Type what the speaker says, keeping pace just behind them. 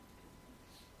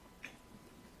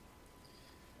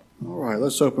All right,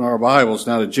 let's open our Bibles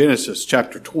now to Genesis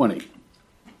chapter 20.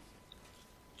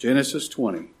 Genesis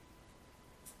 20.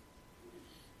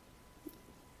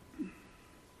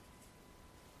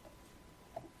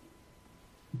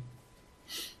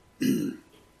 And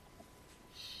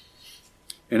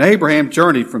Abraham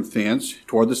journeyed from thence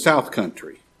toward the south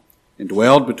country, and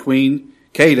dwelled between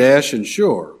Kadesh and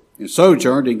Shur, and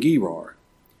sojourned in Gerar.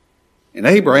 And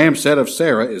Abraham said of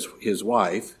Sarah his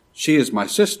wife, She is my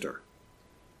sister.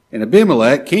 And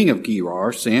Abimelech, king of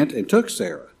Gerar, sent and took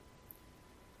Sarah.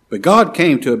 But God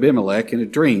came to Abimelech in a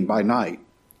dream by night,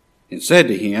 and said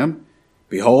to him,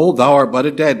 Behold, thou art but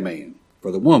a dead man, for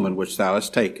the woman which thou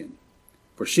hast taken,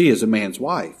 for she is a man's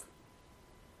wife.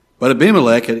 But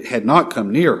Abimelech had not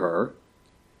come near her,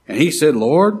 and he said,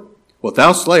 Lord, wilt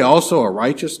thou slay also a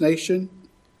righteous nation?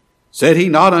 Said he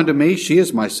not unto me, She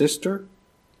is my sister?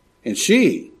 And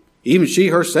she, even she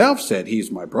herself, said, He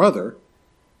is my brother.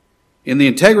 In the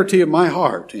integrity of my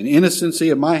heart and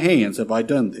innocency of my hands have I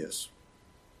done this.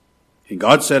 And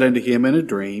God said unto him in a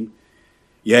dream,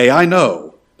 Yea, I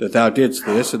know that thou didst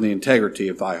this in the integrity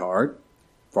of thy heart,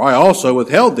 for I also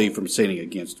withheld thee from sinning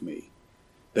against me.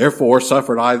 Therefore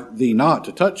suffered I thee not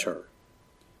to touch her.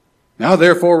 Now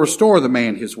therefore restore the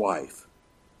man his wife,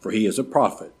 for he is a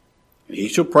prophet, and he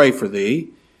shall pray for thee,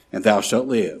 and thou shalt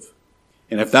live.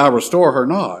 And if thou restore her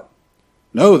not,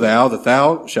 know thou that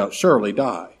thou shalt surely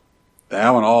die,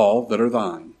 thou and all that are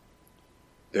thine.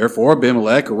 Therefore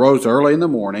Abimelech arose early in the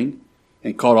morning,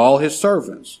 and called all his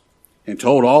servants, and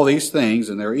told all these things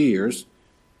in their ears,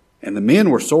 and the men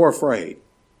were sore afraid.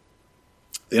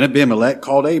 Then Abimelech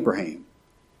called Abraham,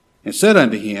 and said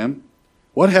unto him,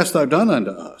 What hast thou done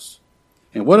unto us?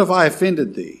 And what have I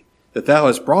offended thee, that thou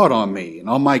hast brought on me and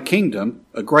on my kingdom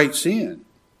a great sin?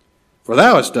 For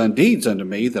thou hast done deeds unto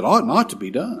me that ought not to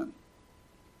be done.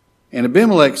 And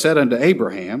Abimelech said unto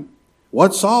Abraham,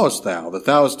 What sawest thou that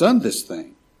thou hast done this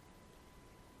thing?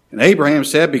 And Abraham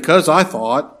said, Because I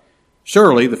thought,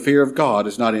 Surely the fear of God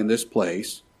is not in this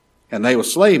place, and they will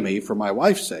slay me for my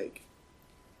wife's sake.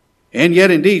 And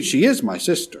yet indeed she is my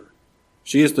sister.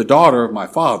 She is the daughter of my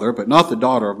father, but not the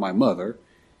daughter of my mother,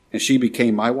 and she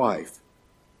became my wife.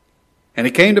 And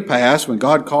it came to pass, when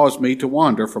God caused me to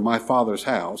wander from my father's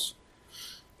house,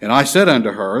 and I said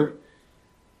unto her,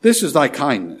 This is thy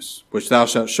kindness, which thou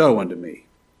shalt show unto me.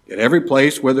 At every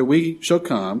place whither we shall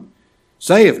come,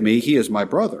 say of me, He is my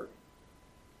brother.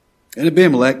 And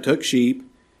Abimelech took sheep,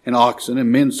 and oxen,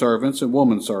 and men servants, and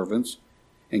woman servants,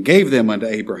 and gave them unto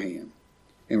Abraham,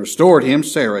 and restored him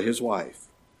Sarah his wife.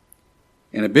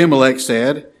 And Abimelech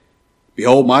said,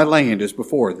 Behold, my land is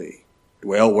before thee.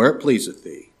 Dwell where it pleaseth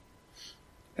thee.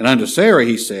 And unto Sarah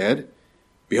he said,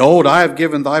 Behold, I have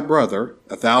given thy brother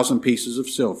 1,000 pieces of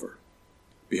silver.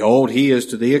 Behold, he is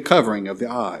to thee a covering of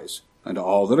the eyes, unto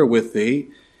all that are with thee,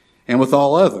 and with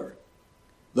all other.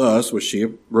 Thus was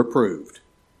she reproved.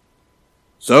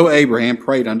 So Abraham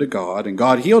prayed unto God, and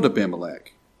God healed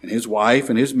Abimelech, and his wife,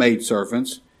 and his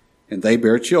maidservants, and they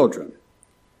bare children.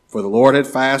 For the Lord had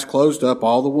fast closed up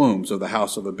all the wombs of the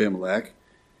house of Abimelech,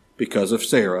 because of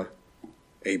Sarah,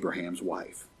 Abraham's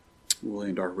wife. We'll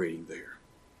end our reading there.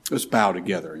 Let's bow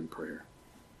together in prayer.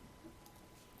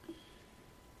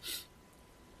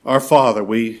 Our Father,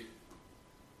 we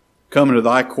come into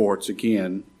thy courts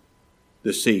again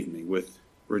this evening with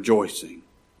rejoicing.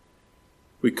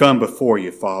 We come before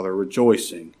you, Father,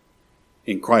 rejoicing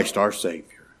in Christ our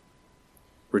Savior,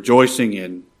 rejoicing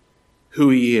in who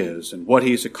he is and what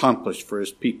he's accomplished for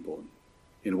his people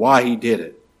and why he did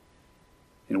it,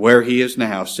 and where he is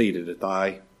now seated at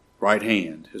thy right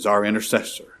hand as our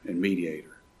intercessor and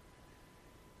mediator.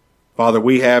 Father,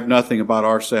 we have nothing about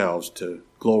ourselves to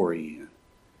glory in,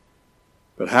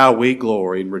 but how we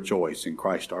glory and rejoice in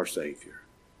Christ our Savior.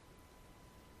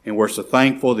 And we're so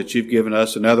thankful that you've given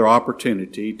us another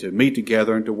opportunity to meet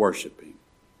together and to worship him,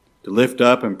 to lift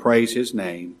up and praise his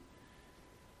name.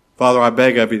 Father, I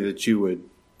beg of you that you would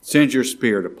send your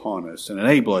Spirit upon us and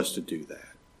enable us to do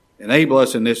that. Enable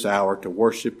us in this hour to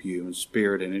worship you in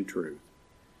spirit and in truth,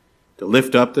 to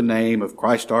lift up the name of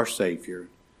Christ our Savior.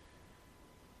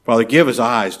 Father, give us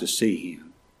eyes to see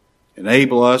him.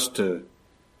 Enable us to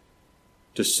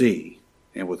see,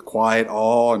 and with quiet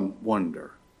awe and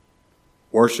wonder,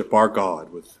 worship our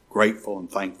God with grateful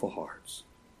and thankful hearts.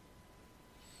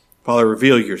 Father,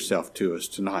 reveal yourself to us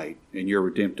tonight in your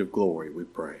redemptive glory, we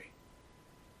pray.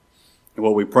 And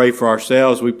what we pray for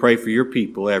ourselves, we pray for your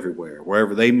people everywhere,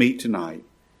 wherever they meet tonight.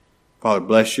 Father,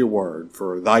 bless your word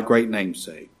for thy great name's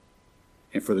sake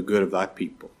and for the good of thy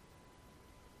people.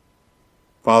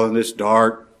 Father, in this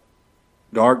dark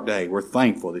day, we're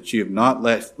thankful that you have not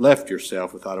left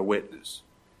yourself without a witness.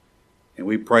 And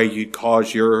we pray you'd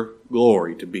cause your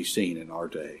glory to be seen in our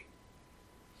day.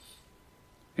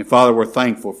 And Father, we're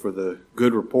thankful for the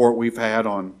good report we've had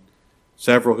on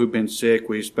several who've been sick.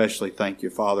 We especially thank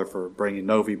you, Father, for bringing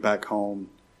Novi back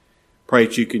home. Pray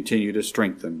that you continue to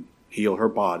strengthen, heal her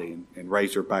body, and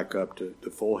raise her back up to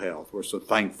full health. We're so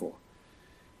thankful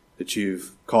that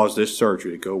you've caused this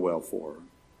surgery to go well for her.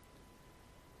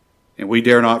 And we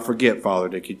dare not forget, Father,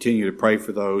 to continue to pray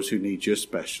for those who need you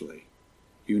especially.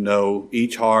 You know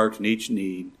each heart and each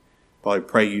need. Father,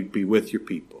 pray you'd be with your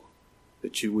people.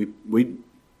 That we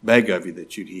beg of you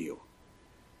that you'd heal.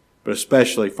 But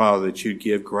especially, Father, that you'd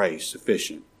give grace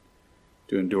sufficient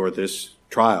to endure this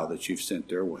trial that you've sent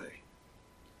their way.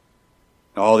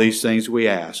 All these things we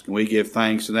ask, and we give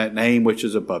thanks in that name which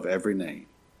is above every name,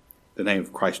 the name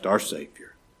of Christ our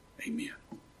Savior. Amen.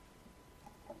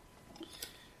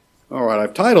 All right,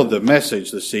 I've titled the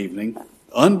message this evening,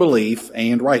 Unbelief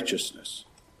and Righteousness.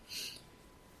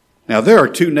 Now, there are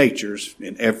two natures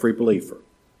in every believer.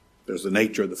 There's the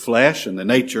nature of the flesh and the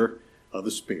nature of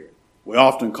the spirit. We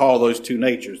often call those two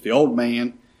natures the old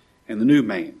man and the new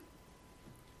man.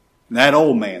 And that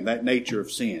old man, that nature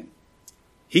of sin,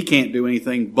 he can't do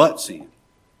anything but sin.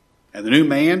 And the new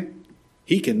man,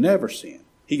 he can never sin.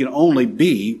 He can only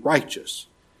be righteous.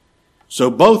 So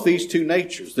both these two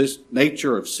natures, this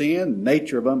nature of sin,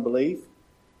 nature of unbelief,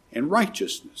 and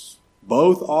righteousness,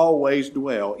 both always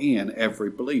dwell in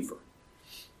every believer.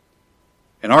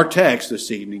 And our text this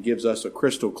evening gives us a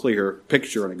crystal clear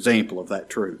picture and example of that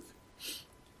truth.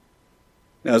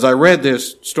 Now, as I read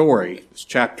this story, this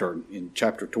chapter in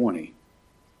chapter 20,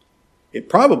 it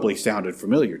probably sounded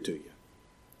familiar to you.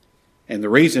 And the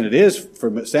reason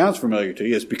it sounds familiar to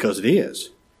you is because it is.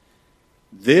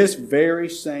 This very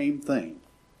same thing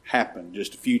happened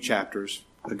just a few chapters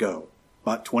ago,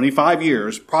 about 25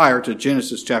 years prior to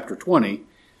Genesis chapter 20.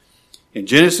 In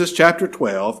Genesis chapter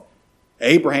 12,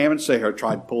 Abraham and Sarah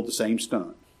tried to pull the same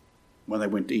stunt when they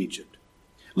went to Egypt.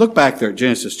 Look back there at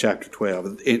Genesis chapter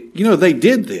 12. They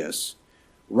did this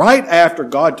right after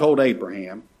God told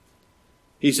Abraham.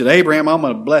 He said, Abraham, I'm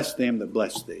going to bless them that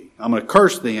bless thee. I'm going to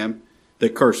curse them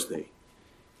that curse thee.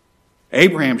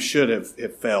 Abraham should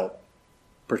have felt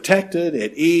protected,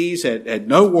 at ease, had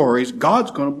no worries. God's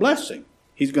going to bless him.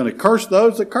 He's going to curse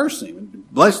those that curse him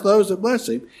and bless those that bless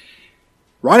him.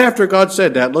 Right after God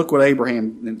said that, look what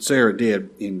Abraham and Sarah did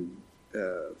in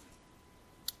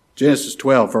Genesis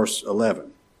 12, verse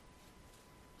 11.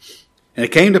 And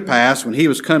it came to pass, when he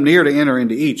was come near to enter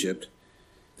into Egypt,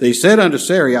 that he said unto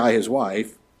Sarai his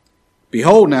wife,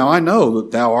 Behold, now I know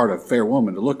that thou art a fair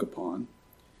woman to look upon.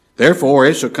 Therefore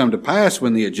it shall come to pass,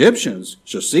 when the Egyptians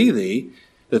shall see thee,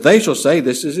 that they shall say,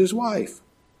 This is his wife.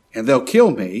 And they'll kill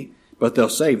me, but they'll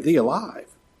save thee alive.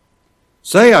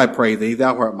 Say, I pray thee,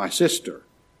 thou art my sister,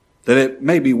 that it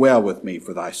may be well with me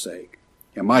for thy sake,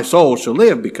 and my soul shall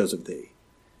live because of thee.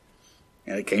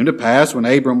 And it came to pass, when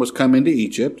Abram was come into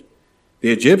Egypt,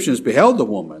 the Egyptians beheld the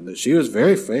woman, that she was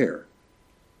very fair.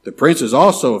 The princes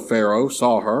also of Pharaoh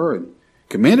saw her, and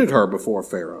commended her before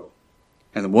Pharaoh.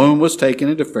 And the woman was taken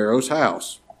into Pharaoh's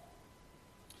house.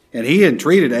 And he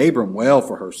entreated Abram well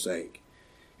for her sake.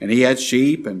 And he had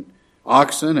sheep and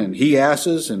oxen and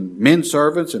he-asses and men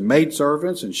servants and maid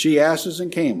servants and she-asses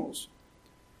and camels.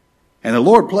 And the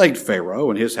Lord plagued Pharaoh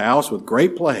and his house with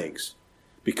great plagues,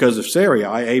 because of Sarai,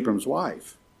 Abram's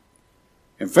wife.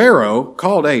 And Pharaoh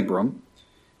called Abram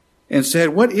and said,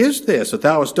 What is this that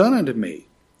thou hast done unto me?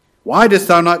 Why didst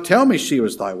thou not tell me she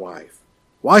was thy wife?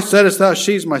 Why saidst thou,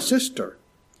 She's my sister?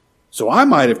 So I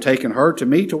might have taken her to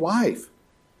me to wife.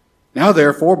 Now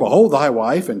therefore, behold thy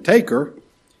wife, and take her,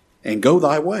 and go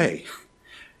thy way.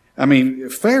 I mean,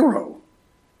 Pharaoh,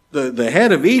 the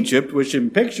head of Egypt, which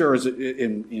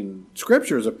in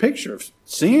Scripture is a picture of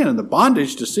sin and the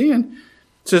bondage to sin,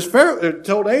 says Pharaoh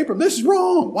told Abram, This is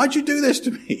wrong. Why'd you do this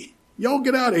to me? Y'all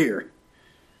get out of here.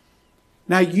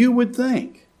 Now you would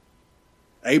think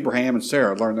Abraham and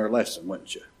Sarah learned their lesson,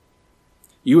 wouldn't you?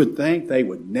 You would think they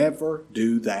would never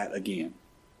do that again.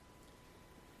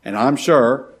 And I'm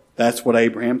sure that's what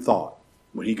Abraham thought.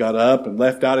 When he got up and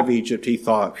left out of Egypt, he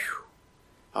thought,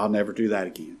 I'll never do that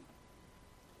again.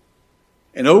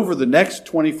 And over the next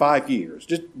 25 years,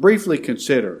 just briefly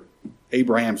consider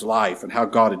Abraham's life and how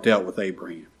God had dealt with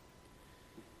Abraham.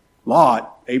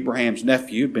 Lot, Abraham's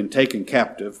nephew, had been taken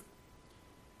captive.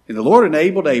 And the Lord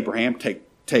enabled Abraham to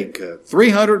take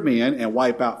 300 men and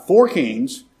wipe out 4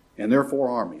 kings and their 4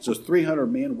 armies. Those 300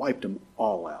 men wiped them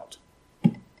all out.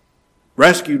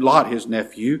 Rescued Lot, his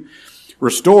nephew,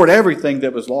 restored everything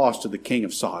that was lost to the king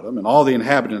of Sodom and all the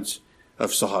inhabitants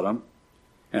of Sodom.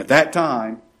 And at that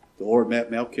time, the Lord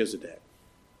met Melchizedek.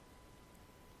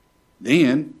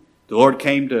 Then the Lord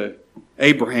came to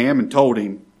Abraham and told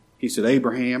him, he said,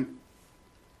 Abraham,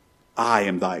 I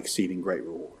am thy exceeding great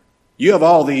reward. You have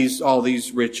all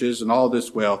these riches and all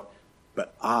this wealth,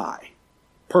 but I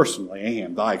personally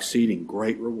am thy exceeding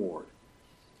great reward.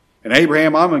 And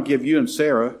Abraham, I'm going to give you and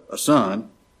Sarah a son,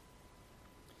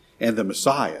 and the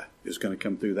Messiah is going to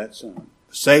come through that son.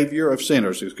 The Savior of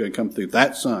sinners is going to come through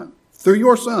that son, through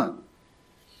your son.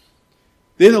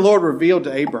 Then the Lord revealed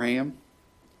to Abraham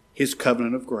his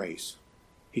covenant of grace.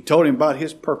 He told him about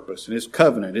his purpose and his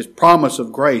covenant, his promise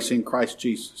of grace in Christ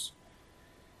Jesus.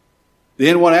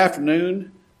 Then one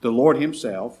afternoon, the Lord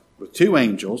himself, with 2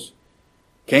 angels,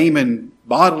 came in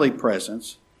bodily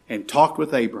presence and talked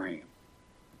with Abraham.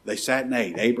 They sat and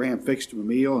ate. Abraham fixed him a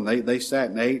meal, and they sat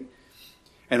and ate.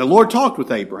 And the Lord talked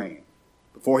with Abraham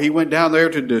before he went down there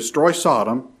to destroy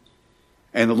Sodom.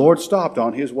 And the Lord stopped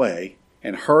on his way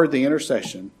and heard the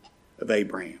intercession of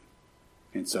Abraham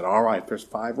and said, all right, if there's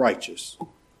 5 righteous,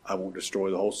 I won't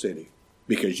destroy the whole city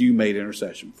because you made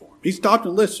intercession for him. He stopped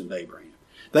and listened to Abraham.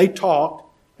 They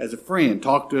talked as a friend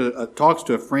talks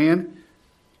to a friend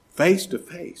face to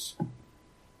face.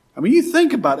 I mean, you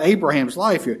think about Abraham's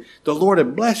life here. The Lord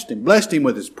had blessed him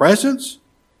with his presence.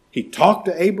 He talked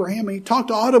to Abraham, and he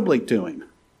talked audibly to him.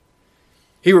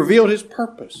 He revealed his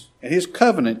purpose and his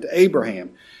covenant to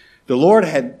Abraham. The Lord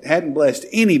hadn't blessed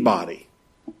anybody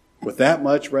with that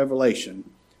much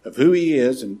revelation of who he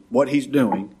is and what he's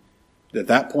doing at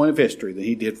that point of history than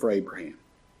he did for Abraham.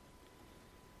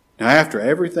 Now, after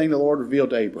everything the Lord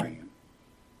revealed to Abraham,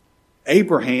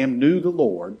 Abraham knew the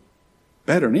Lord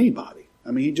better than anybody. I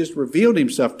mean, he just revealed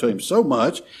himself to him so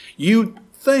much, you'd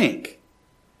think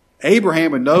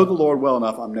Abraham would know the Lord well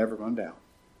enough, I'm never going to doubt.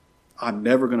 I'm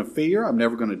never going to fear. I'm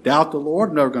never going to doubt the Lord.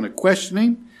 I'm never going to question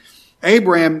him.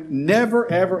 Abraham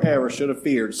never, ever, ever should have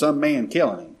feared some man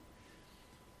killing him.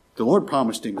 The Lord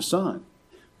promised him a son.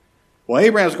 Well,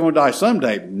 Abraham's going to die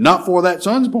someday. Not before that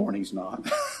son's born, he's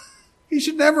not. He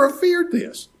should never have feared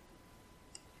this.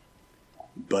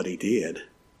 But he did.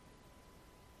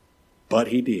 But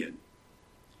he did.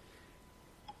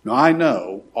 Now, I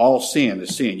know all sin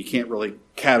is sin. You can't really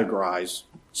categorize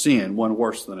sin one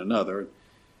worse than another.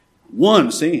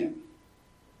 One sin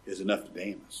is enough to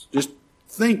damn us. Just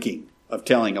thinking of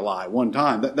telling a lie one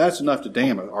time, that's enough to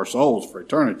damn our souls for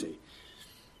eternity.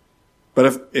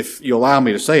 But if you allow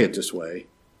me to say it this way,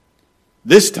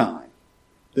 this time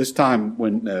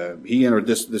when he entered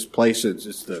this place,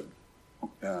 it's the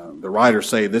writers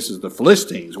say this is the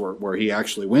Philistines where he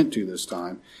actually went to this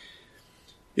time,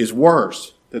 is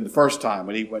worse than the first time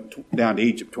when he went down to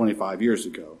Egypt 25 years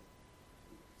ago.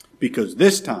 Because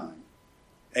this time,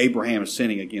 Abraham is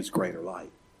sinning against greater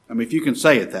light. I mean, if you can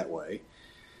say it that way.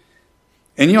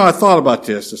 And I thought about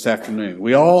this afternoon.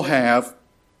 We all have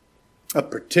a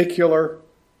particular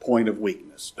point of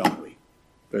weakness, don't we?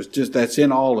 That's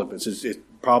in all of us. It's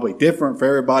probably different for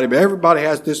everybody, but everybody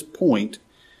has this point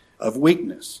of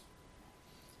weakness.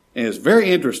 And it's very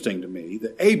interesting to me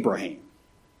that Abraham,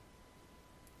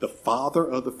 the father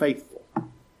of the faithful,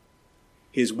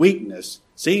 his weakness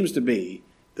seems to be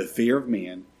the fear of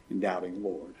men and doubting the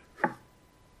Lord.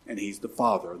 And he's the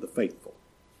father of the faithful.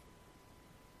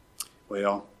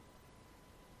 Well,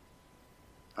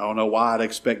 I don't know why I'd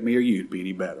expect me or you to be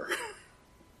any better.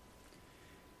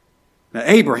 Now,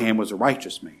 Abraham was a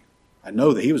righteous man. I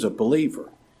know that he was a believer.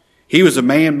 He was a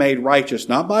man made righteous,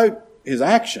 not by his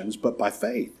actions, but by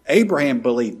faith. Abraham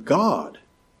believed God,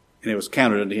 and it was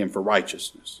counted unto him for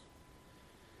righteousness.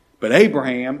 But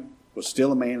Abraham was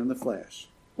still a man in the flesh.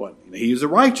 He was a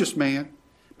righteous man,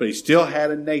 but he still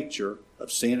had a nature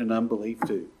of sin and unbelief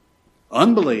too.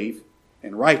 Unbelief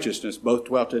and righteousness both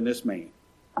dwelt in this man.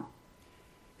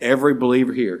 Every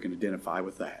believer here can identify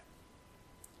with that.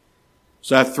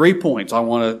 So I have 3 points I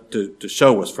want to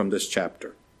show us from this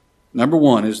chapter. Number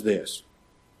 1 is this.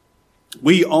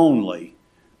 We only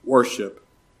worship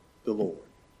the Lord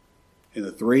in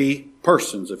the 3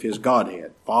 persons of his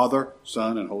Godhead, Father,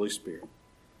 Son, and Holy Spirit.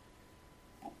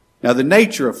 Now, the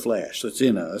nature of flesh that's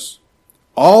in us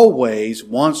always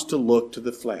wants to look to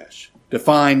the flesh, to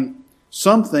find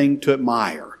something to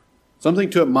admire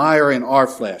in our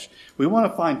flesh. We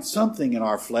want to find something in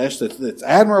our flesh that's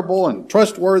admirable and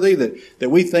trustworthy, that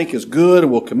we think is good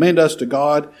and will commend us to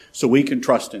God, so we can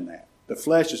trust in that. The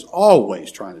flesh is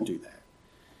always trying to do that.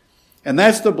 And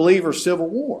that's the believer's civil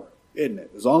war, isn't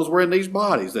it? As long as we're in these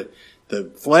bodies,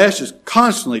 the flesh is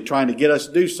constantly trying to get us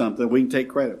to do something we can take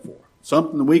credit for,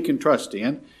 something that we can trust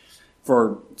in,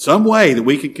 for some way that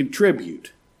we can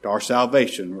contribute to our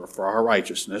salvation or for our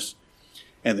righteousness.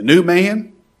 And the new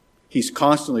man, he's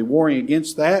constantly warring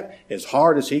against that as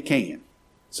hard as he can,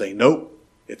 saying, nope,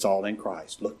 It's all in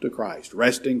Christ. Look to Christ.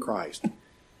 Rest in Christ.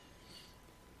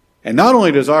 And not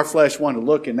only does our flesh want to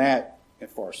look in that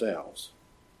for ourselves,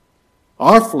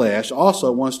 our flesh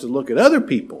also wants to look at other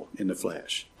people in the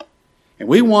flesh. And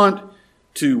we want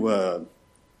to,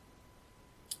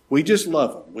 we just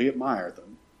love them. We admire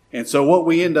them. And so what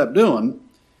we end up doing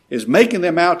is making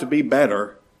them out to be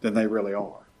better than they really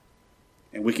are.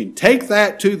 And we can take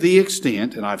that to the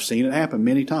extent, and I've seen it happen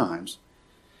many times,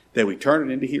 that we turn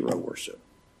it into hero worship.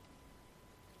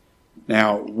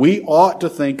 Now, we ought to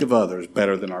think of others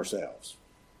better than ourselves.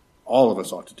 All of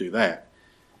us ought to do that.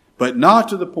 But not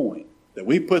to the point that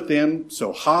we put them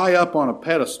so high up on a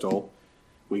pedestal,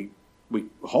 we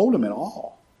hold them in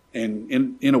awe.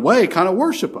 And in a way, kind of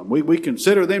worship them. We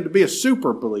consider them to be a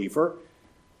super believer,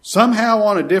 somehow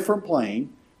on a different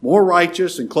plane, more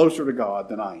righteous and closer to God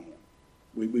than I am.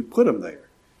 We put them there.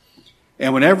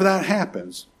 And whenever that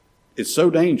happens, it's so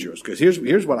dangerous. Because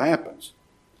here's what happens.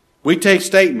 We take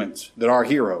statements that our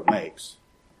hero makes,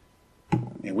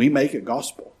 and we make it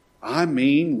gospel. I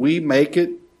mean, we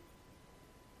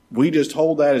just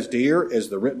hold that as dear as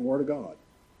the written word of God.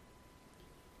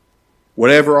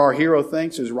 Whatever our hero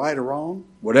thinks is right or wrong,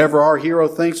 whatever our hero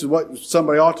thinks is what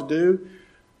somebody ought to do,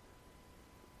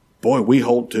 boy, we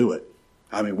hold to it.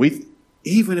 I mean,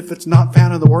 even if it's not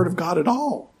found in the Word of God at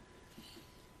all.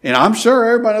 And I'm sure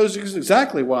everybody knows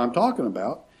exactly what I'm talking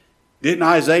about. Didn't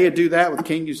Isaiah do that with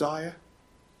King Uzziah?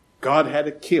 God had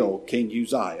to kill King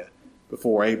Uzziah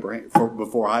before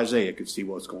Isaiah could see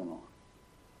what's going on.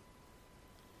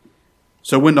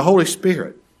 So when the Holy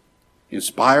Spirit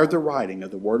inspired the writing of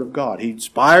the Word of God, He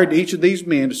inspired each of these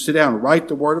men to sit down and write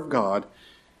the Word of God,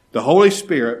 the Holy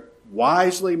Spirit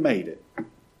wisely made it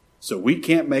so we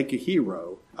can't make a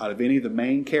hero out of any of the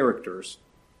main characters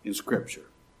in Scripture.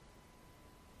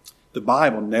 The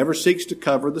Bible never seeks to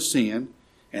cover the sin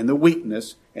and the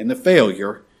weakness and the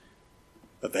failure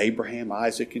of Abraham,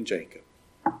 Isaac, and Jacob,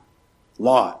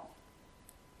 Lot,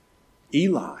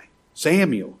 Eli,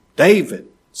 Samuel, David,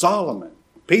 Solomon,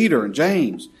 Peter and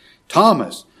James,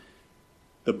 Thomas.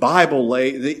 The Bible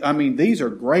these are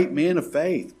great men of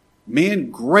faith, men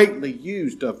greatly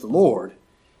used of the Lord.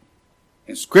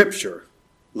 And Scripture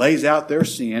lays out their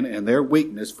sin and their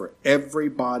weakness for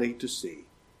everybody to see.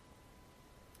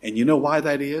 And you know why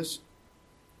that is?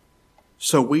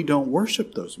 So we don't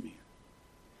worship those men.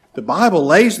 The Bible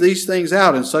lays these things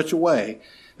out in such a way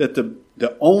that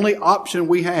the only option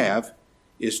we have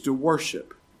is to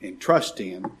worship and trust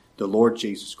in the Lord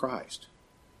Jesus Christ.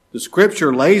 The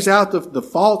Scripture lays out the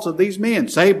faults of these men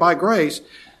saved by grace,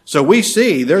 so we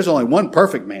see there's only one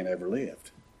perfect man ever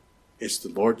lived. It's the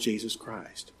Lord Jesus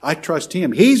Christ. I trust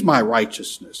Him. He's my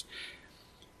righteousness.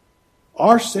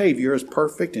 Our Savior is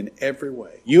perfect in every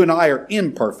way. You and I are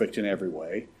imperfect in every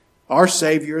way. Our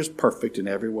Savior is perfect in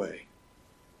every way.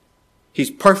 He's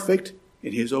perfect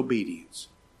in His obedience.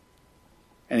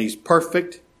 And He's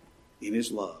perfect in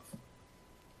His love.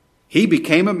 He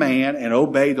became a man and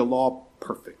obeyed the law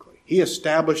perfectly. He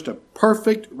established a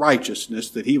perfect righteousness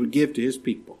that He would give to His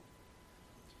people.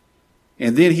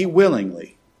 And then He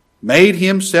willingly made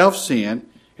Himself sin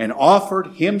and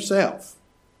offered Himself,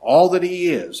 all that He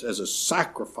is, as a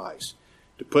sacrifice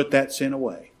to put that sin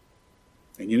away.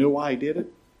 And you know why He did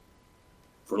it?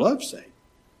 For love's sake.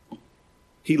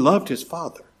 He loved His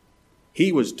Father.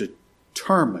 He was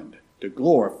determined to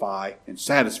glorify and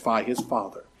satisfy His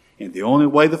Father. And the only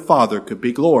way the Father could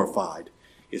be glorified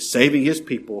is saving His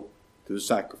people through the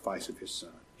sacrifice of His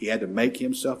Son. He had to make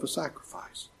Himself a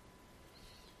sacrifice.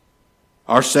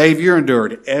 Our Savior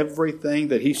endured everything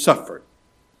that He suffered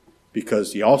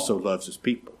because He also loves His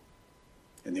people.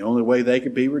 And the only way they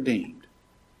could be redeemed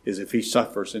is if He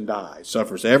suffers and dies.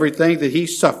 Suffers everything that He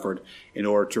suffered in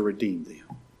order to redeem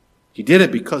them. He did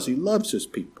it because He loves His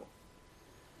people.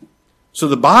 So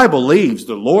the Bible leaves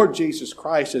the Lord Jesus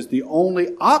Christ as the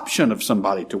only option of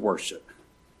somebody to worship.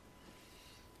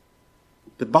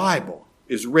 The Bible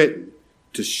is written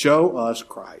to show us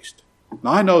Christ.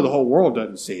 Now I know the whole world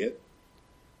doesn't see it,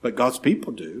 but God's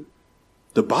people do.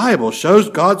 The Bible shows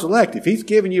God's elect. If He's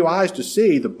given you eyes to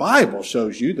see, the Bible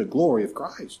shows you the glory of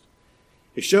Christ.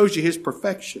 It shows you His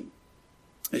perfection.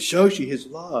 It shows you His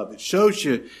love. It shows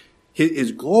you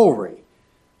His glory.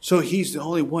 So He's the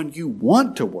only one you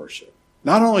want to worship.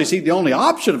 Not only is He the only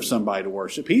option of somebody to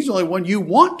worship, He's the only one you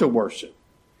want to worship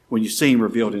when you see Him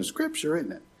revealed in Scripture,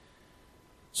 isn't it?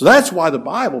 So that's why the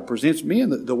Bible presents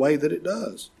men the way that it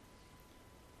does.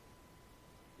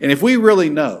 And if we really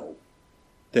know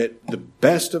that the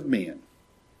best of men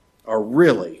are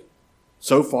really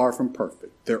so far from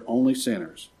perfect, they're only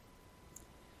sinners,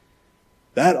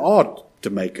 that ought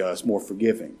to make us more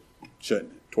forgiving,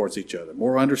 shouldn't it? towards each other,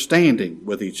 more understanding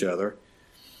with each other.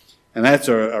 And that's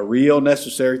a real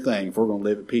necessary thing if we're going to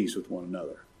live at peace with one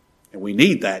another. And we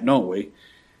need that, don't we?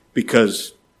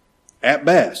 Because at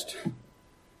best,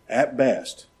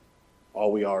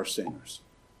 all we are sinners.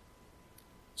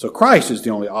 So Christ is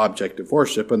the only object of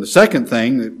worship. And the second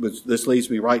thing, this leads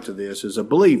me right to this, is a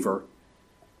believer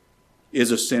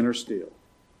is a sinner still.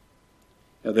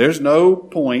 Now, there's no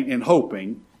point in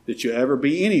hoping that you ever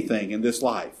be anything in this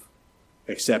life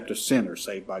except a sinner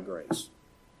saved by grace.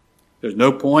 There's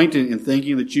no point in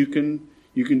thinking that you can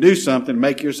do something to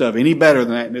make yourself any better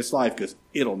than that in this life, because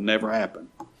it'll never happen.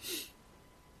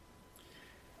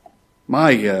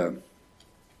 My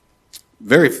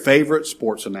very favorite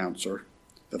sports announcer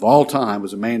of all time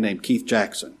was a man named Keith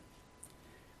Jackson.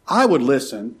 I would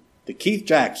listen to Keith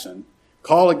Jackson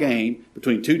call a game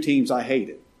between two teams I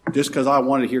hated just because I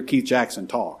wanted to hear Keith Jackson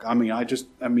talk. I just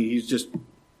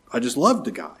loved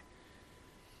the guy.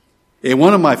 And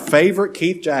one of my favorite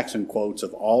Keith Jackson quotes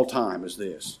of all time is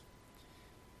this.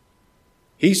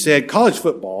 He said, college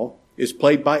football is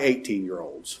played by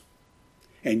 18-year-olds.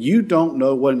 And you don't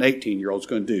know what an 18-year-old's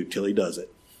going to do till he does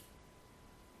it.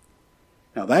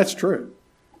 Now, that's true.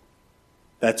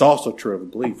 That's also true of a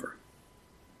believer.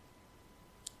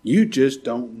 You just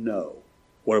don't know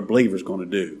what a believer's going to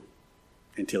do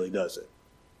until he does it.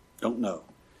 Don't know.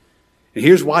 And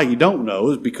here's why you don't know,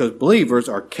 is because believers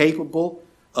are capable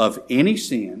of any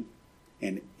sin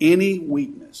and any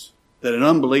weakness that an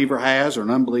unbeliever has or an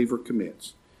unbeliever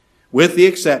commits, with the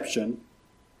exception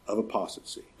of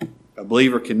apostasy. A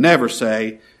believer can never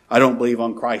say, I don't believe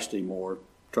on Christ anymore,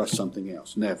 trust something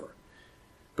else. Never.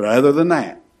 But other than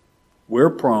that, we're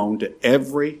prone to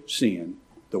every sin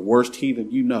the worst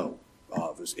heathen you know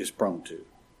of is prone to.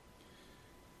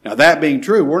 Now, that being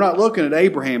true, we're not looking at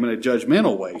Abraham in a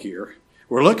judgmental way here.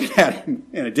 We're looking at him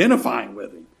and identifying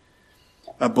with him.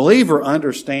 A believer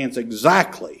understands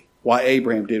exactly why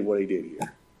Abraham did what he did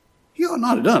here. He ought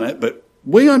not have done it, but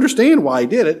we understand why he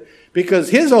did it, because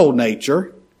his old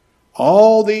nature,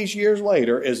 all these years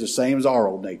later, is the same as our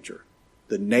old nature.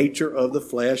 The nature of the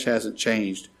flesh hasn't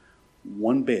changed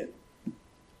one bit.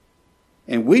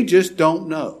 And we just don't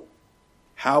know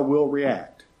how we'll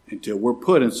react until we're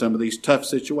put in some of these tough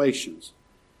situations.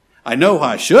 I know how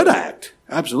I should act.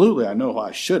 Absolutely, I know how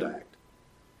I should act.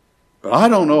 But I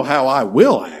don't know how I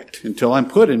will act until I'm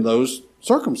put in those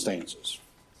circumstances.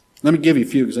 Let me give you a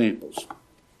few examples.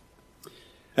 At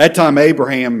that time,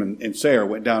 Abraham and Sarah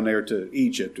went down there to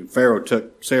Egypt, and Pharaoh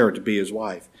took Sarah to be his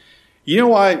wife. You know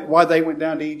why they went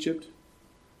down to Egypt?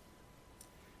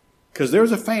 Because there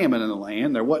was a famine in the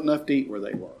land. There wasn't enough to eat where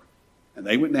they were. And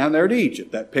they went down there to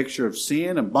Egypt, that picture of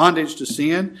sin and bondage to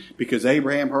sin, because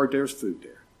Abraham heard there was food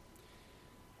there.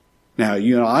 Now,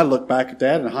 I look back at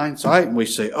that in hindsight and we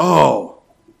say, oh,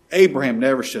 Abraham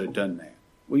never should have done that.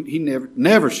 He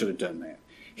never should have done that.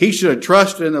 He should have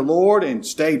trusted in the Lord and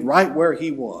stayed right where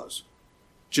he was.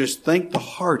 Just think the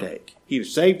heartache. He'd have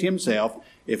saved himself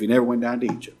if he never went down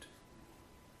to Egypt.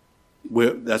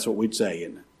 That's what we'd say,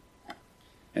 isn't it?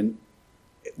 And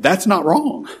that's not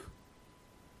wrong.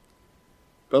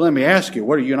 But let me ask you,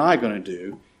 what are you and I going to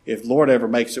do if the Lord ever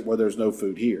makes it where there's no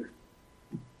food here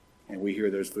and we hear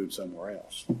there's food somewhere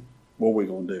else? What are we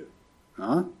going to do?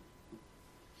 Huh?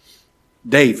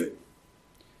 David.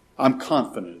 I'm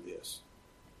confident of this.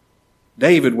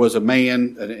 David was a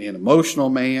man, an emotional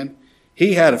man.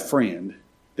 He had a friend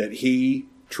that he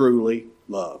truly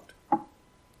loved.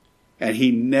 And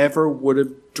he never would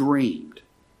have dreamed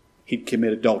he'd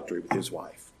commit adultery with his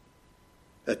wife.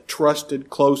 A trusted,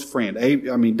 close friend.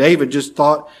 David just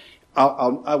thought,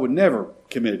 I would never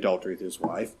commit adultery with his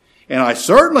wife. And I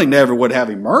certainly never would have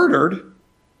him murdered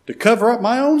to cover up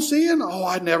my own sin. Oh,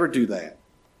 I'd never do that.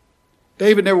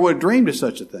 David never would have dreamed of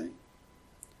such a thing.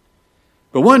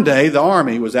 But one day, the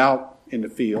army was out in the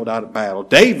field, out of battle.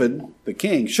 David, the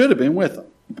king, should have been with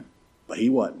them. But he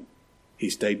wasn't. He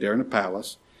stayed there in the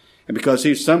palace. And because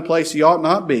he's someplace he ought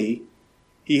not be,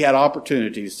 he had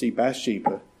opportunity to see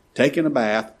Bathsheba taking a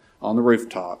bath on the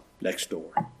rooftop next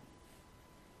door.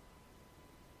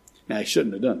 Now, he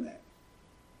shouldn't have done that.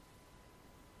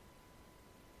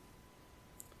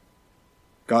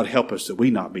 God help us that we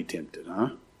not be tempted,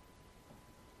 huh?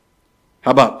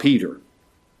 How about Peter?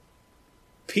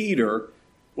 Peter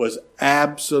was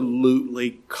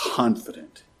absolutely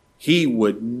confident. He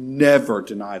would never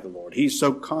deny the Lord. He's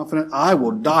so confident, I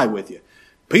will die with you.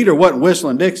 Peter wasn't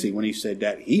whistling Dixie when he said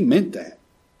that. He meant that.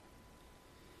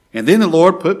 And then the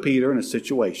Lord put Peter in a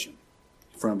situation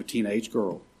in front of a teenage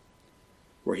girl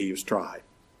where he was tried.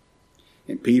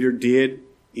 And Peter did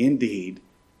indeed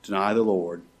deny the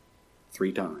Lord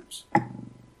 3 times.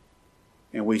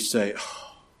 And we say,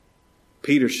 oh,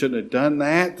 Peter shouldn't have done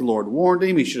that. The Lord warned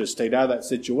him. He should have stayed out of that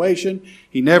situation.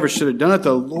 He never should have done it.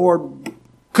 The Lord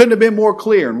couldn't have been more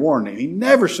clear and warned him. He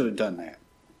never should have done that.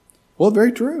 Well,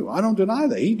 very true. I don't deny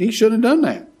that. He shouldn't have done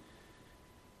that.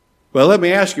 Well, let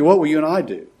me ask you, what will you and I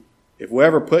do if we're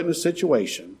ever put in a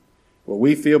situation where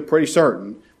we feel pretty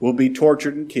certain we'll be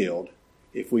tortured and killed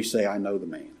if we say, I know the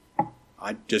man.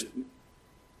 I just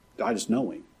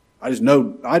know him. I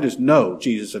just know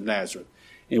Jesus of Nazareth.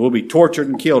 And we'll be tortured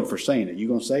and killed for saying it. You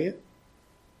going to say it?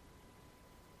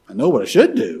 I know what I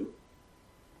should do.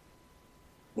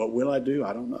 What will I do?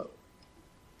 I don't know.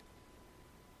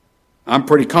 I'm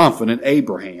pretty confident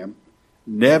Abraham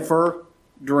never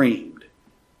dreamed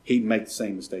he'd make the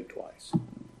same mistake twice.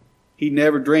 He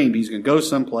never dreamed he's going to go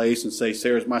someplace and say,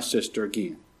 Sarah's my sister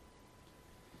again.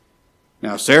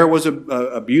 Now, Sarah was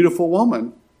a beautiful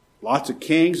woman. Lots of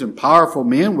kings and powerful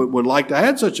men would like to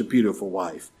have such a beautiful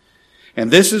wife. And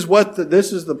this is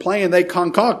the plan they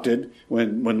concocted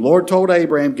when Lord told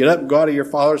Abraham, get up and go out of your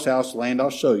father's house, land I'll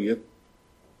show you.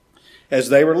 As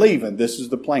they were leaving, this is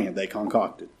the plan they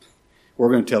concocted. We're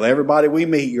going to tell everybody we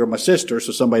meet, you're my sister,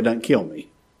 so somebody doesn't kill me.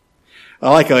 I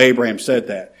like how Abraham said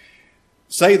that.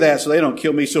 Say that so they don't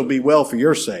kill me, so it'll be well for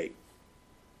your sake.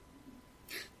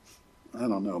 I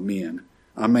don't know, men.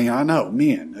 I mean, I know,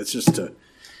 men. It's just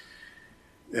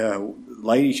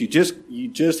ladies, you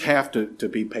just have to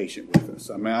be patient with us.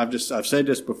 I mean, I've said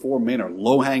this before. Men are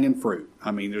low hanging fruit.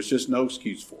 I mean, there's just no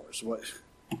excuse for us.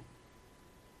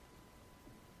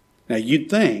 Now, you'd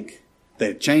think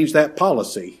they'd change that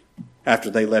policy after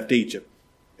they left Egypt,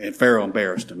 and Pharaoh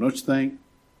embarrassed them. Don't you think?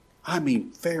 I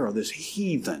mean, Pharaoh, this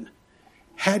heathen,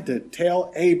 had to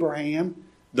tell Abraham,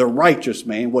 the righteous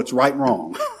man, what's right and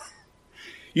wrong.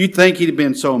 You'd think he'd have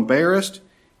been so embarrassed.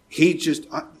 He just,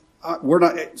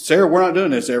 Sarah, we're not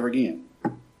doing this ever again.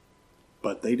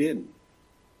 But they didn't.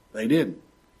 They didn't.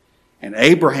 And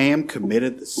Abraham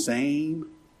committed the same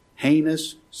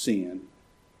heinous sin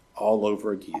all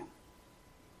over again.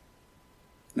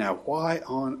 Now, why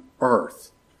on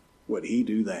earth would he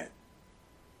do that?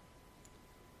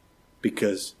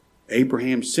 Because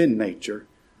Abraham's sin nature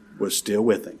was still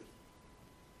with him.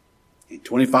 And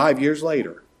 25 years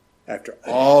later, after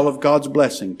all of God's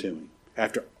blessing to him,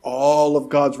 after all of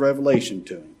God's revelation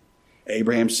to him,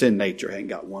 Abraham's sin nature hadn't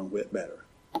got one whit better.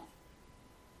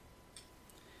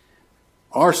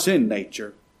 Our sin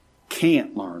nature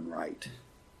can't learn right,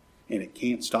 and it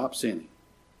can't stop sinning.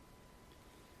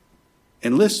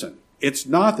 And listen, it's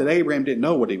not that Abraham didn't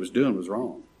know what he was doing was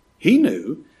wrong. He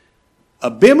knew.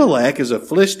 Abimelech is a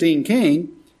Philistine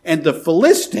king, and the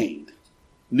Philistine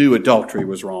knew adultery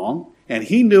was wrong, and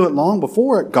he knew it long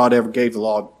before God ever gave the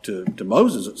law to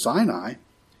Moses at Sinai.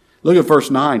 Look at verse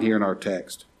 9 here in our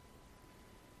text.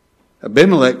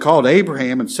 Abimelech called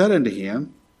Abraham and said unto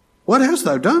him, What hast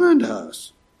thou done unto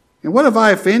us? And what have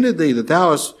I offended thee, that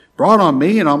thou hast brought on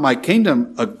me and on my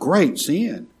kingdom a great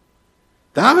sin?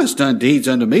 Thou hast done deeds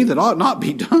unto me that ought not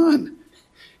be done.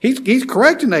 He's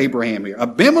correcting Abraham here.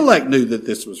 Abimelech knew that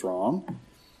this was wrong,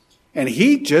 and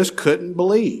he just couldn't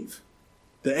believe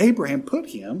that Abraham put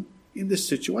him in this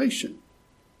situation.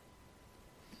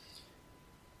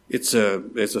 It's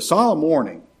a solemn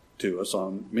warning to us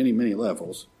on many, many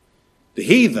levels. The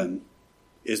heathen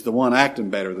is the one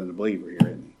acting better than the believer here,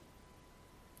 isn't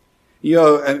he?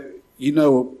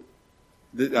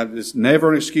 It's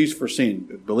never an excuse for sin.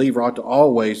 The believer ought to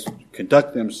always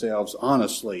conduct themselves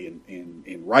honestly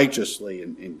and righteously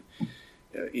and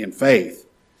in faith.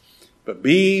 But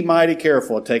be mighty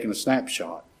careful of taking a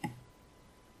snapshot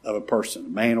of a person, a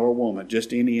man or a woman,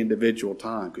 just any individual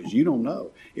time, because you don't know.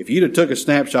 If you'd have took a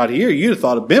snapshot here, you'd have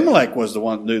thought Abimelech was the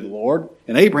one that knew the Lord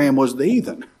and Abraham was the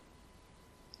heathen.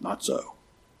 Not so.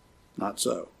 Not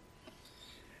so.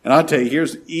 And I tell you,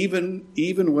 here's even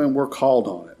when we're called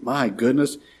on it, my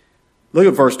goodness, look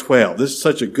at verse 12. This is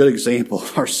such a good example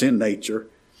of our sin nature.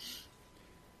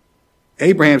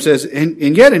 Abraham says,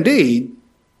 and yet indeed,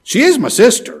 she is my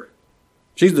sister.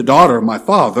 She's the daughter of my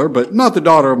father, but not the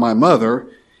daughter of my mother,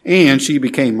 and she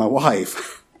became my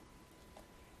wife.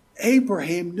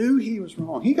 Abraham knew he was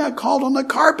wrong. He got called on the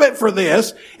carpet for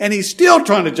this, and he's still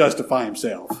trying to justify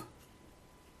himself.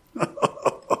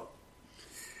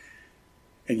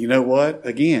 And you know what?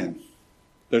 Again,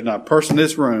 there's not a person in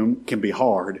this room can be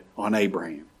hard on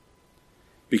Abraham.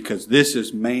 Because this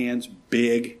is man's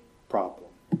big problem.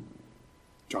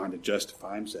 Trying to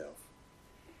justify himself.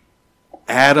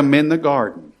 Adam in the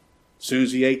garden, as soon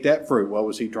as he ate that fruit, what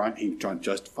was he trying? He was trying to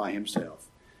justify himself.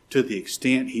 To the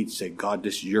extent he'd say, God,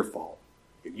 this is your fault.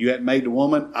 If you hadn't made the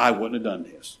woman, I wouldn't have done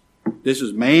this. This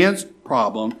is man's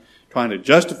problem, trying to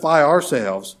justify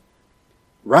ourselves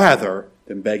rather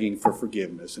than begging for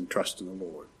forgiveness and trusting the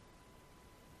Lord.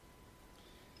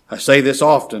 I say this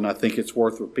often, I think it's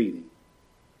worth repeating.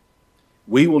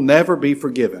 We will never be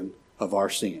forgiven of our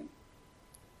sin.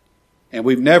 And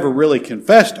we've never really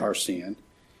confessed our sin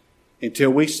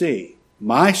until we see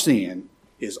my sin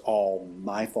is all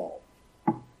my fault.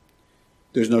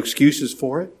 There's no excuses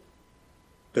for it.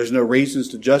 There's no reasons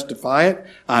to justify it.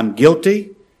 I'm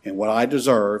guilty, and what I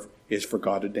deserve is for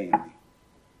God to damn me.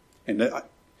 And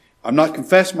I'm not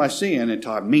confessing my sin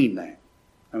until I mean that.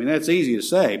 I mean, that's easy to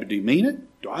say, but do you mean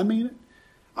it? Do I mean it?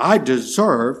 I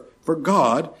deserve for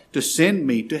God to send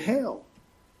me to hell.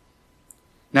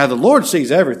 Now, the Lord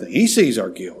sees everything. He sees our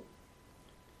guilt.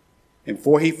 And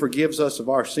before He forgives us of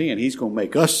our sin, He's going to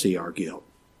make us see our guilt.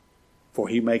 For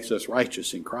He makes us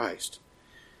righteous in Christ.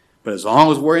 But as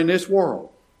long as we're in this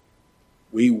world,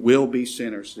 we will be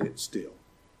sinners still.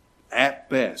 At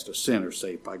best, a sinner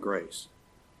saved by grace.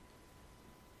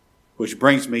 Which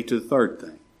brings me to the third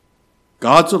thing.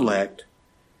 God's elect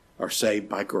are saved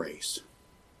by grace.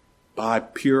 By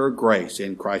pure grace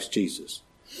in Christ Jesus.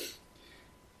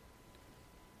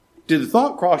 Did the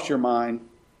thought cross your mind?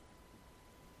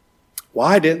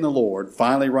 Why didn't the Lord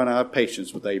finally run out of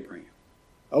patience with Abraham?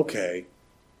 Okay,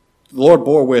 the Lord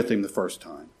bore with him the first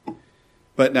time.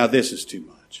 But now this is too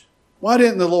much. Why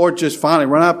didn't the Lord just finally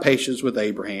run out of patience with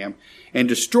Abraham and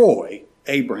destroy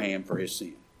Abraham for his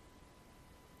sin?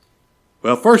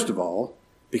 Well, first of all,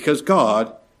 because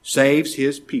God saves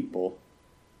His people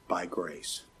by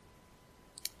grace.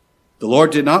 The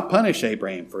Lord did not punish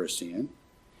Abraham for his sin.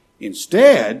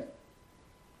 Instead,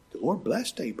 the Lord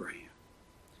blessed Abraham.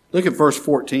 Look at verse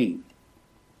 14.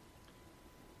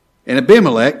 And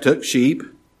Abimelech took sheep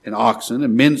and oxen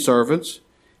and men servants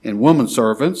and woman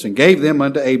servants and gave them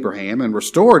unto Abraham and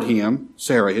restored him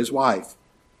Sarah his wife.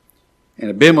 And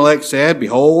Abimelech said,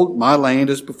 Behold, my land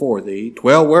is before thee.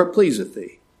 Dwell where it pleaseth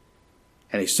thee.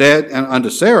 And he said, and unto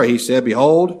Sarah he said,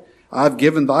 Behold, I have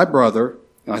given thy brother,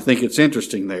 and I think it's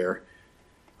interesting there.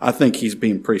 I think he's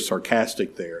being pretty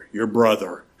sarcastic there. Your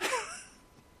brother.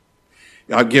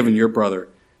 I've given your brother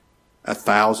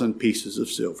 1,000 pieces of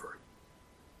silver.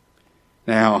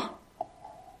 Now,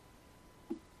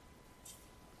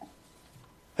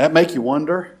 that make you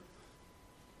wonder?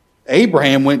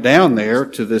 Abraham went down there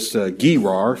to this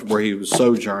Gerar, where he was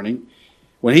sojourning.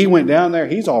 When he went down there,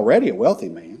 he's already a wealthy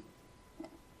man.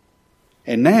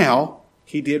 And now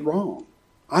he did wrong.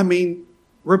 I mean,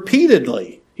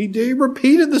 repeatedly. He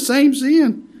repeated the same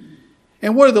sin.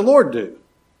 And what did the Lord do?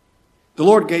 The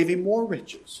Lord gave him more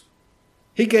riches.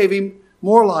 He gave him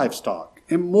more livestock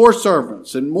and more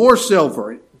servants and more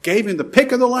silver. Gave him the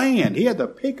pick of the land. He had the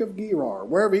pick of Gerar.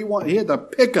 Wherever he wanted, he had the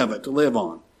pick of it to live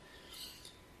on.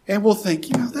 And we'll think,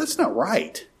 that's not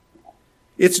right.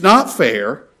 It's not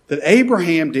fair that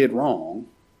Abraham did wrong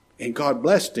and God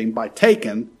blessed him by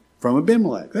taking from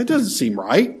Abimelech. That doesn't seem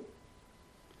right.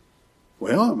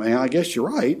 Well, man, I guess you're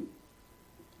right.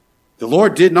 The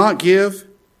Lord did not give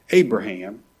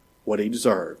Abraham what he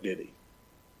deserved, did He?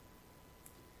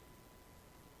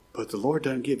 But the Lord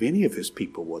doesn't give any of His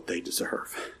people what they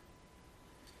deserve.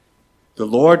 The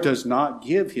Lord does not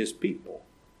give His people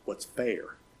what's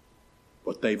fair,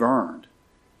 what they've earned.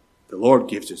 The Lord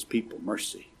gives His people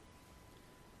mercy.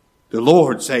 The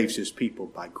Lord saves His people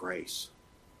by grace.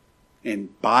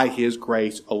 And by His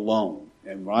grace alone.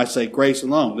 And when I say grace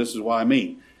alone, this is what I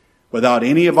mean. Without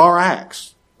any of our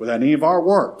acts, without any of our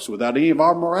works, without any of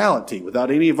our morality, without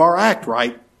any of our act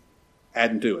right,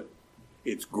 adding to it.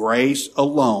 It's grace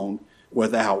alone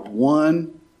without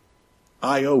one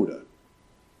iota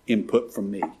input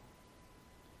from me.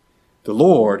 The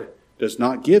Lord does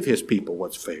not give His people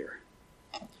what's fair.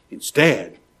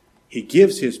 Instead, He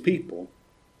gives His people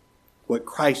what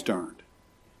Christ earned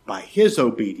by His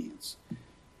obedience,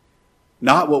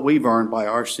 not what we've earned by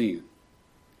our sin.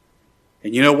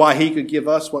 And you know why He could give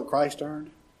us what Christ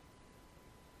earned?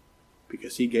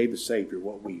 Because He gave the Savior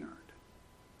what we earned.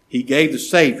 He gave the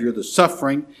Savior the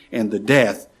suffering and the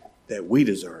death that we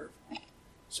deserve,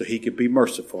 so He could be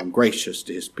merciful and gracious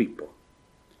to His people.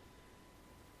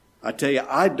 I tell you,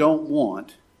 I don't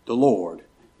want the Lord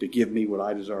to give me what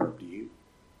I deserve, do you?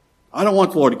 I don't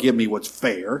want the Lord to give me what's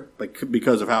fair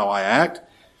because of how I act.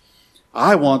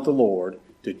 I want the Lord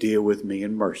to deal with me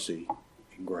in mercy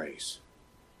and grace.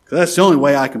 Because that's the only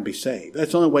way I can be saved.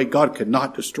 That's the only way God could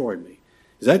not destroy me.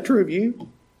 Is that true of you?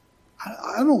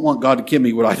 I don't want God to give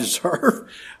me what I deserve.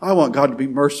 I want God to be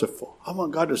merciful. I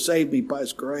want God to save me by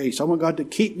His grace. I want God to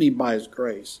keep me by His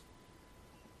grace.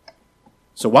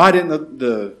 So why didn't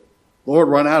the Lord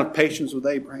run out of patience with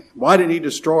Abraham? Why didn't He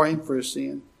destroy him for his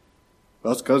sin?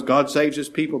 Well, it's because God saves His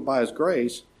people by His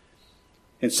grace.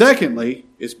 And secondly,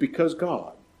 it's because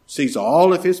God sees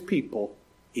all of his people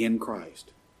in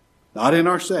Christ. Not in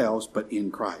ourselves, but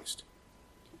in Christ.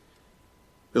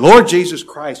 The Lord Jesus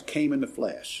Christ came in the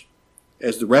flesh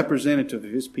as the representative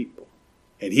of his people.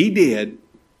 And he did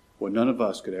what none of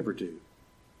us could ever do.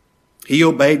 He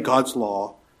obeyed God's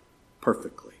law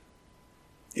perfectly.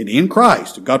 And in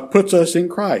Christ, God puts us in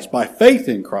Christ, by faith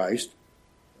in Christ.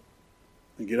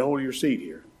 And get hold of your seat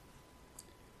here.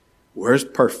 Whereas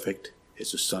perfect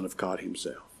is the Son of God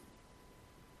himself.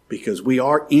 Because we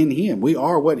are in him. We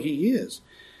are what he is.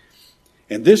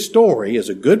 And this story is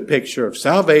a good picture of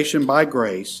salvation by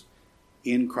grace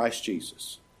in Christ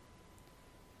Jesus.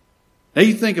 Now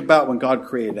you think about when God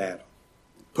created Adam.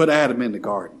 Put Adam in the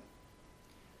garden.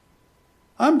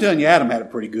 I'm telling you, Adam had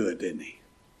it pretty good, didn't he?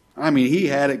 I mean, he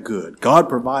had it good. God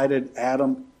provided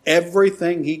Adam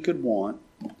everything he could want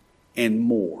and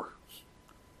more.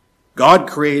 God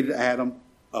created Adam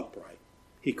upright.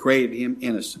 He created him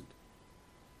innocent.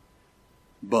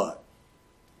 But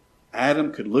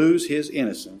Adam could lose his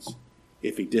innocence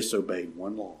if he disobeyed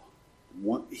one law.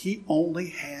 He only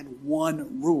had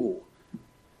one rule.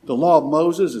 The law of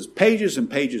Moses is pages and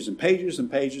pages and pages and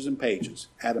pages and pages.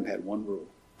 Adam had one rule.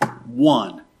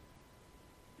 One.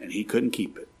 And he couldn't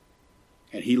keep it.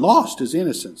 And he lost his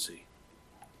innocency.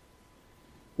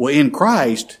 Well, in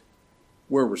Christ,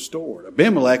 we're restored.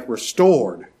 Abimelech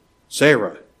restored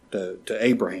Sarah to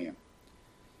Abraham.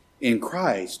 In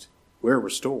Christ, we're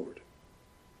restored.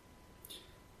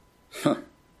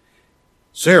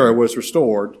 Sarah was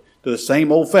restored to the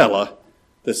same old fella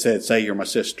that said, "Say you're my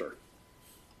sister."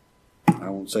 I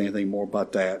won't say anything more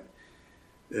about that.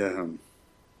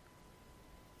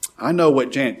 I know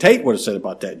what Janet Tate would have said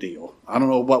about that deal. I don't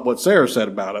know what Sarah said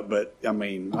about it, but I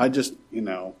mean, I just, they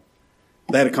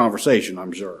had a conversation,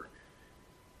 I'm sure.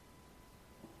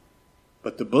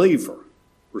 But the believer,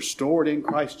 restored in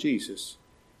Christ Jesus,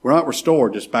 we're not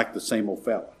restored just back to the same old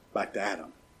fella, back to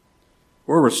Adam.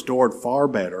 We're restored far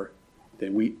better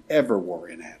than we ever were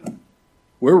in Adam.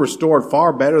 We're restored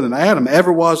far better than Adam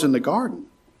ever was in the garden.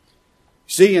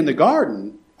 See, in the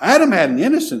garden, Adam had an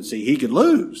innocency he could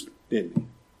lose, didn't he?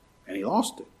 And he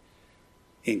lost it.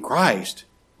 In Christ,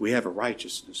 we have a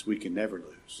righteousness we can never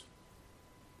lose.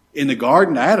 In the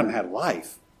garden, Adam had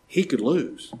life he could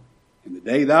lose. In the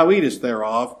day thou eatest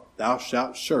thereof, thou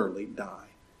shalt surely die.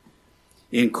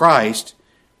 In Christ,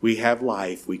 we have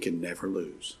life we can never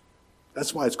lose.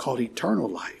 That's why it's called eternal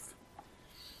life.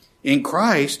 In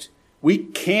Christ, we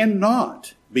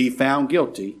cannot be found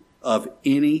guilty of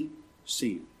any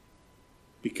sin,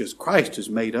 because Christ has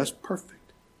made us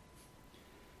perfect.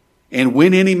 And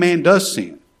when any man does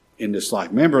sin in this life,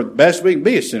 remember, the best we can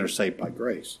be is sinners saved by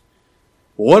grace.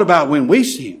 Well, what about when we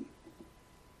sin,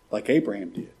 like Abraham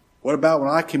did? What about when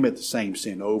I commit the same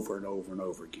sin over and over and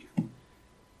over again?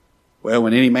 Well,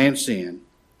 when any man sin,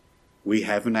 we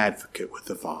have an advocate with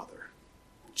the Father,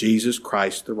 Jesus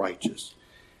Christ the righteous.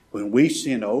 When we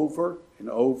sin over and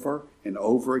over and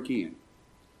over again,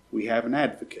 we have an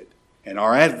advocate. And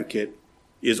our advocate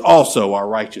is also our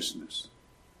righteousness.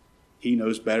 He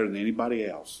knows better than anybody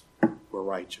else we're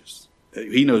righteous.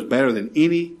 He knows better than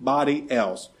anybody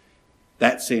else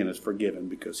that sin is forgiven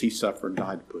because he suffered and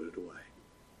died to put it away.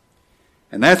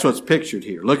 And that's what's pictured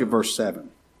here. Look at verse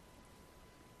 7.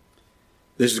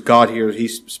 This is God here.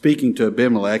 He's speaking to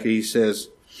Abimelech. He says,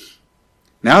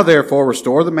 "Now therefore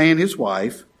restore the man his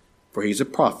wife, for he's a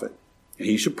prophet, and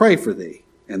he shall pray for thee,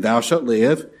 and thou shalt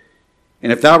live.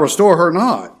 And if thou restore her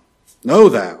not, know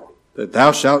thou that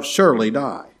thou shalt surely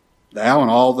die, thou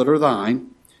and all that are thine."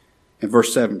 And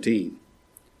verse 17.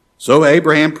 "So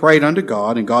Abraham prayed unto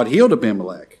God, and God healed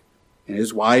Abimelech, and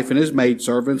his wife and his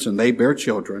maidservants, and they bare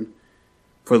children.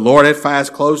 For the Lord had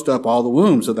fast closed up all the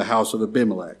wombs of the house of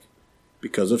Abimelech,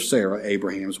 because of Sarah,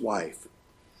 Abraham's wife."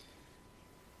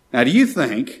 Now, do you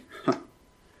think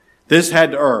this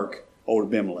had to irk old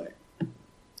Abimelech?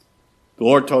 The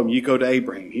Lord told him, you go to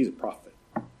Abraham. He's a prophet.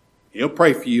 He'll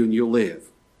pray for you and you'll live.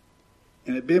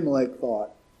 And Abimelech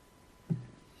thought,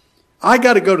 I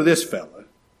got to go to this fella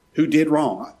who did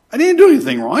wrong. I didn't do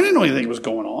anything wrong. I didn't know anything was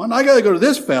going on. I got to go to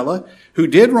this fella who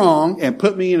did wrong and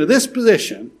put me into this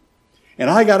position, and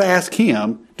I got to ask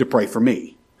him to pray for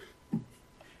me.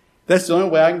 That's the only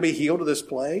way I can be healed of this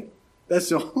plague? That's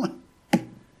the only...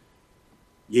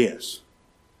 Yes.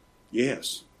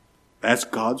 Yes. That's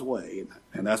God's way.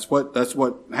 And that's what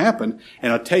happened.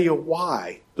 And I'll tell you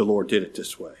why the Lord did it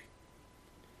this way.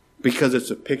 Because it's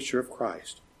a picture of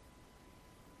Christ.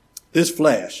 This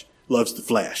flesh loves the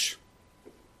flesh.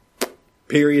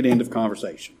 Period. End of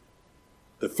conversation.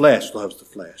 The flesh loves the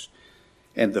flesh.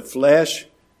 And the flesh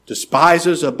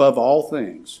despises above all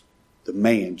things the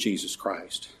man Jesus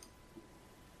Christ.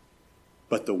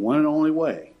 But the one and only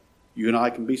way you and I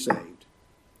can be saved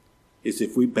is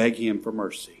if we beg him for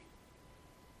mercy.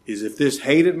 Is if this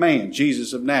hated man,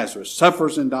 Jesus of Nazareth,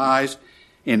 suffers and dies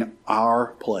in our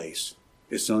place.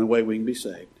 It's the only way we can be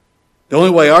saved. The only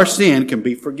way our sin can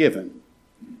be forgiven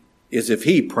is if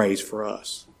he prays for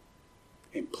us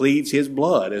and pleads his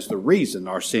blood as the reason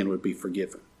our sin would be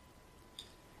forgiven.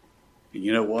 And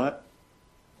you know what?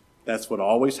 That's what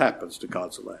always happens to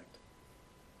God's elect.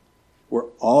 We're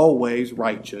always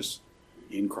righteous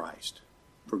in Christ.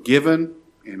 Forgiven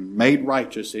and made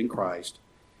righteous in Christ.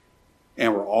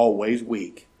 And we're always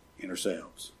weak in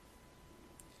ourselves.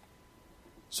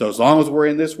 So as long as we're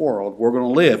in this world, we're going to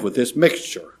live with this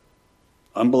mixture.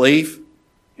 Unbelief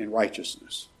and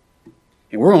righteousness.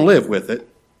 And we're going to live with it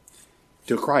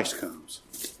till Christ comes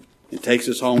and takes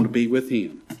us home to be with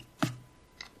him.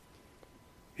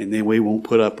 And then we won't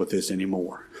put up with this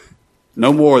anymore.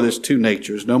 No more of this two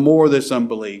natures. No more of this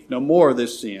unbelief. No more of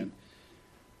this sin.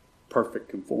 Perfect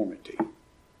conformity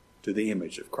to the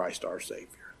image of Christ our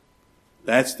Savior.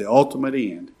 That's the ultimate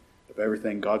end of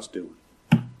everything God's doing.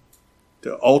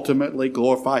 To ultimately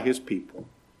glorify his people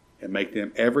and make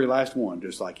them, every last one,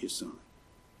 just like his Son.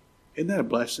 Isn't that a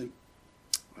blessing?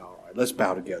 All right, let's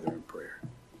bow together in prayer.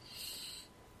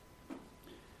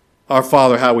 Our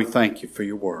Father, how we thank you for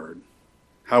your word.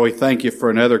 How we thank you for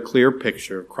another clear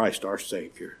picture of Christ our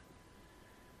Savior.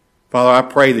 Father,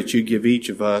 I pray that you give each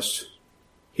of us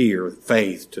here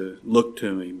faith to look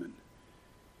to him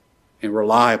and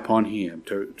rely upon him,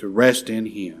 to rest in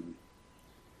him.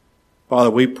 Father,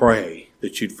 we pray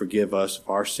that you'd forgive us of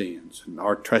our sins and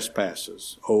our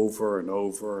trespasses over and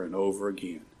over and over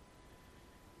again.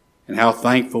 And how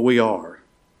thankful we are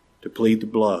to plead the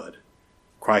blood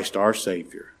of Christ our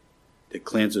Savior that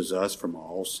cleanses us from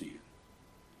all sin.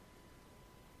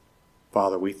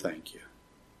 Father, we thank you.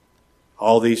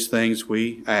 All these things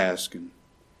we ask and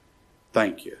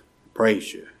thank you,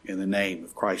 praise you in the name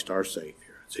of Christ our Savior.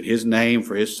 It's in his name,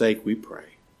 for his sake we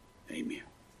pray. Amen.